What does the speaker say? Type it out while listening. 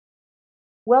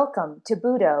Welcome to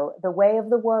Budo, the Way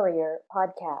of the Warrior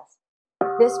podcast.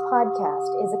 This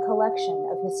podcast is a collection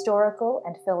of historical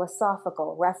and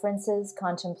philosophical references,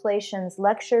 contemplations,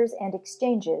 lectures, and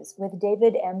exchanges with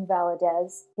David M.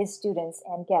 Valadez, his students,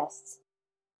 and guests.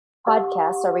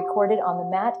 Podcasts are recorded on the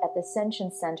mat at the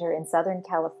Ascension Center in Southern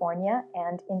California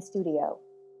and in studio.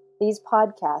 These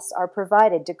podcasts are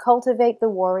provided to cultivate the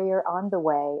warrior on the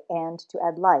way and to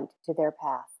add light to their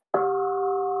path.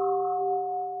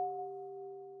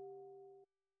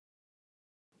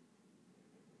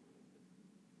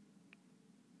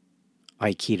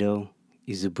 Aikido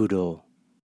is a Budo.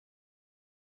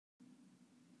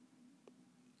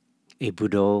 A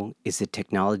Budo is a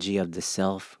technology of the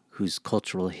self whose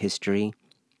cultural history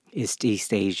is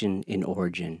East Asian in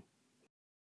origin.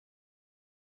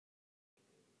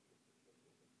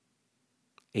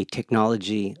 A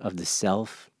technology of the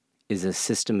self is a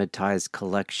systematized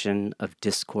collection of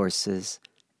discourses,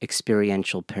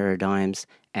 experiential paradigms,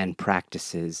 and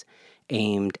practices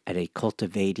aimed at a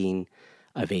cultivating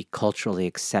of a culturally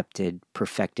accepted,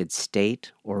 perfected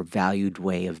state or valued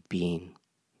way of being.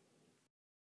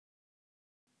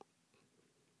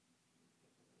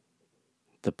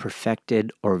 The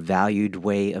perfected or valued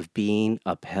way of being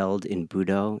upheld in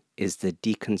Budo is the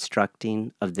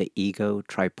deconstructing of the ego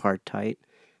tripartite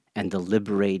and the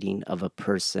liberating of a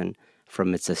person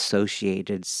from its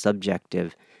associated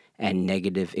subjective and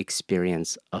negative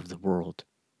experience of the world.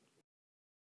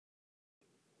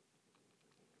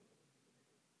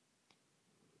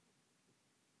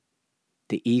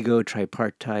 The ego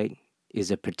tripartite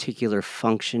is a particular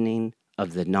functioning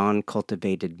of the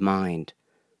non-cultivated mind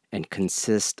and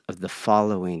consists of the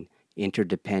following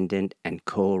interdependent and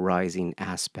co-arising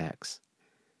aspects: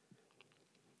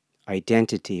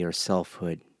 identity or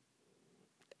selfhood,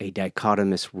 a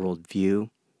dichotomous worldview,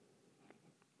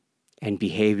 and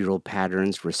behavioral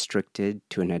patterns restricted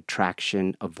to an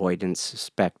attraction avoidance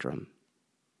spectrum.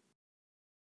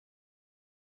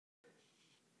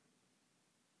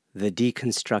 The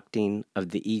deconstructing of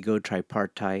the ego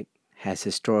tripartite has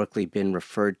historically been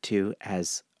referred to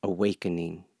as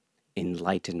awakening,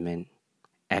 enlightenment,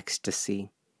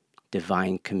 ecstasy,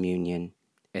 divine communion,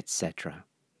 etc.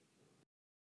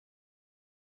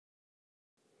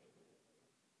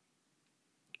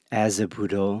 As a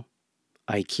Budo,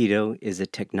 Aikido is a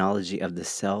technology of the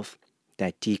self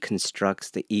that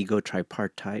deconstructs the ego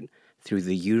tripartite through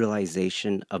the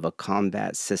utilization of a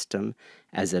combat system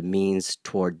as a means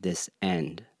toward this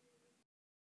end.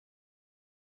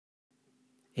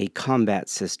 A combat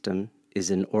system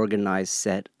is an organized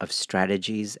set of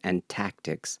strategies and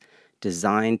tactics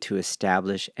designed to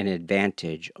establish an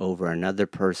advantage over another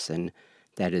person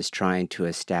that is trying to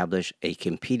establish a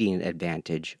competing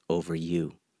advantage over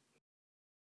you.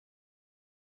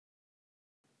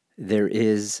 There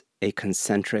is a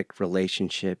concentric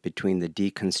relationship between the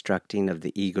deconstructing of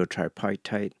the ego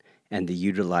tripartite and the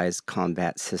utilized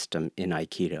combat system in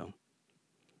Aikido.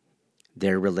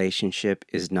 Their relationship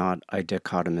is not a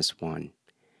dichotomous one,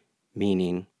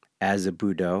 meaning, as a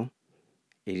Budo,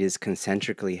 it is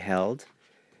concentrically held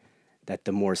that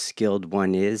the more skilled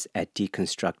one is at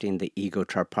deconstructing the ego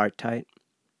tripartite,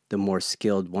 the more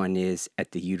skilled one is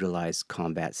at the utilized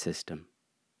combat system.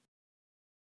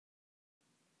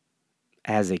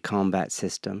 As a combat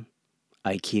system,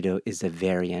 Aikido is a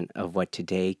variant of what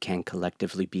today can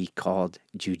collectively be called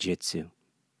Jiu-Jitsu.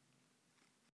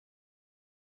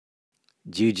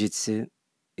 Jiu-Jitsu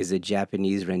is a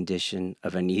Japanese rendition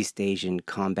of an East Asian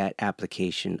combat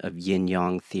application of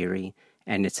yin-yang theory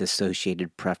and its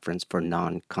associated preference for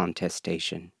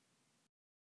non-contestation.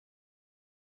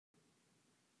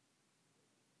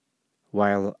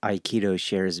 While Aikido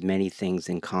shares many things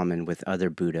in common with other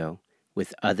Budo,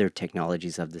 with other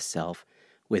technologies of the self,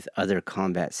 with other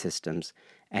combat systems,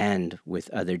 and with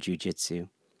other Jiu-Jitsu,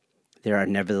 there are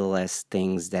nevertheless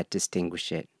things that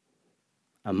distinguish it.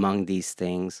 Among these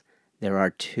things, there are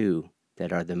two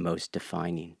that are the most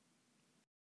defining.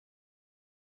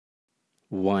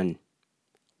 1.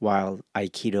 While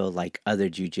Aikido, like other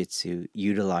Jiu-Jitsu,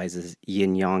 utilizes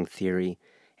yin-yang theory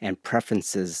and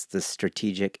preferences the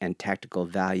strategic and tactical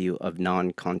value of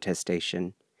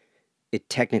non-contestation, it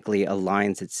technically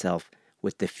aligns itself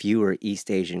with the fewer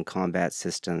East Asian combat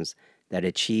systems that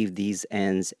achieve these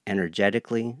ends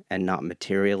energetically and not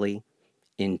materially,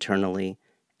 internally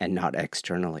and not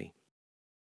externally.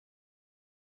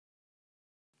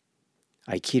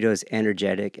 Aikido's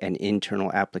energetic and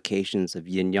internal applications of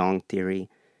yin-yang theory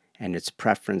and its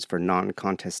preference for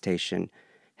non-contestation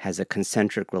has a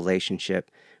concentric relationship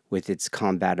with its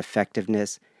combat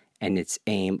effectiveness and its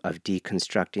aim of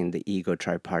deconstructing the ego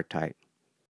tripartite.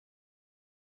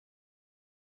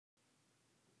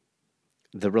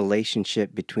 The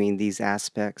relationship between these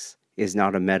aspects is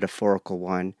not a metaphorical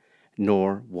one,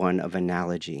 nor one of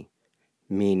analogy,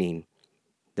 meaning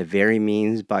the very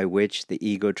means by which the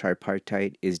ego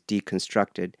tripartite is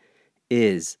deconstructed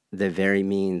is the very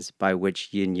means by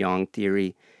which yin-yang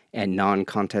theory and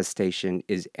non-contestation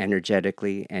is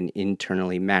energetically and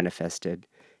internally manifested,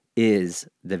 is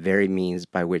the very means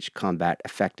by which combat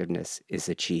effectiveness is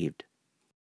achieved.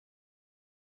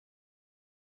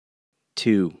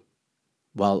 2.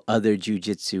 While other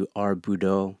jujitsu are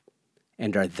Budo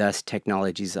and are thus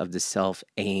technologies of the self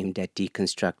aimed at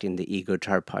deconstructing the ego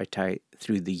tripartite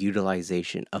through the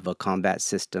utilization of a combat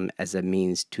system as a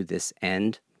means to this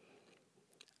end,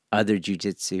 other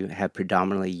jujitsu have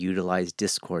predominantly utilized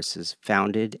discourses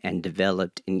founded and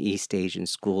developed in East Asian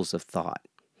schools of thought.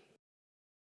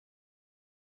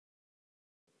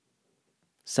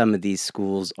 Some of these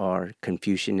schools are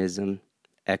Confucianism,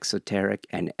 exoteric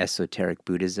and esoteric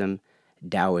Buddhism,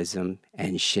 Taoism,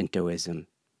 and Shintoism.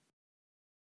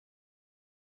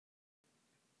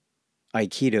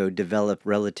 Aikido, developed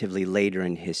relatively later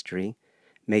in history,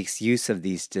 makes use of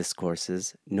these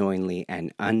discourses, knowingly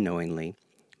and unknowingly,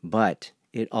 but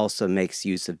it also makes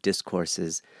use of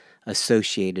discourses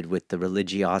associated with the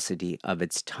religiosity of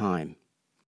its time.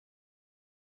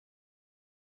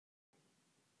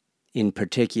 In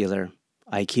particular,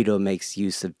 Aikido makes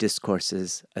use of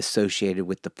discourses associated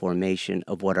with the formation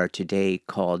of what are today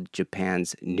called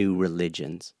Japan's new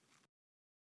religions.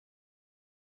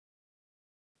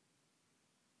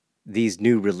 These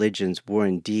new religions were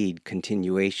indeed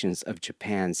continuations of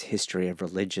Japan's history of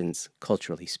religions,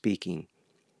 culturally speaking,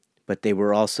 but they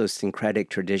were also syncretic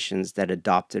traditions that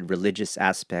adopted religious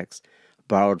aspects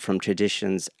borrowed from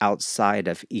traditions outside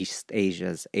of East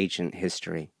Asia's ancient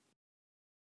history.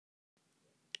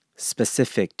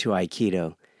 Specific to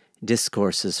Aikido,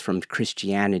 discourses from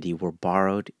Christianity were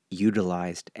borrowed,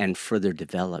 utilized, and further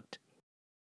developed.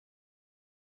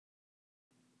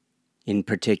 In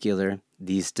particular,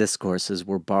 these discourses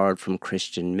were borrowed from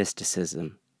Christian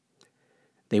mysticism.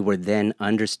 They were then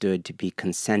understood to be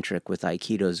concentric with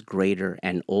Aikido's greater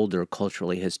and older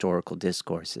culturally historical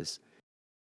discourses.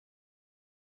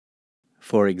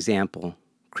 For example,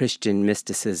 Christian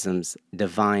mysticism's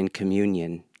divine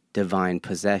communion, divine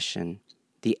possession,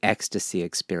 the ecstasy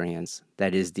experience,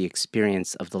 that is, the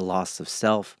experience of the loss of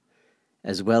self,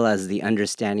 as well as the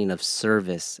understanding of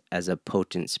service as a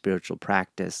potent spiritual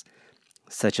practice,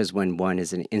 such as when one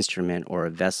is an instrument or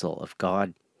a vessel of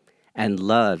God, and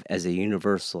love as a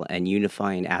universal and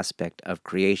unifying aspect of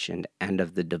creation and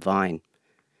of the divine,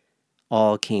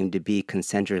 all came to be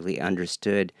concentrically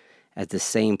understood as the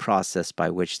same process by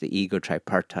which the ego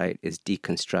tripartite is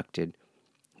deconstructed,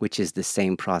 which is the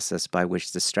same process by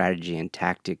which the strategy and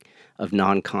tactic of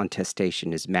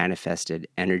non-contestation is manifested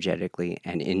energetically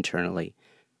and internally,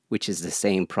 which is the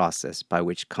same process by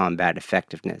which combat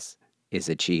effectiveness is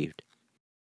achieved.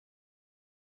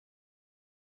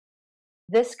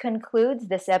 This concludes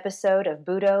this episode of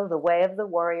Budo, the Way of the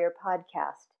Warrior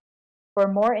podcast. For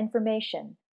more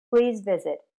information, please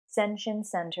visit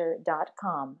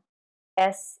senshincenter.com,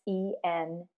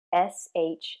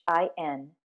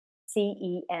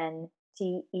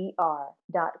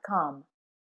 SENSHINCENTER.com,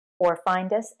 or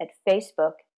find us at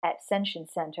Facebook at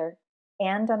Senshin Center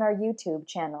and on our YouTube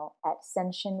channel at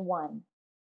Senshin1.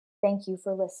 Thank you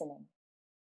for listening.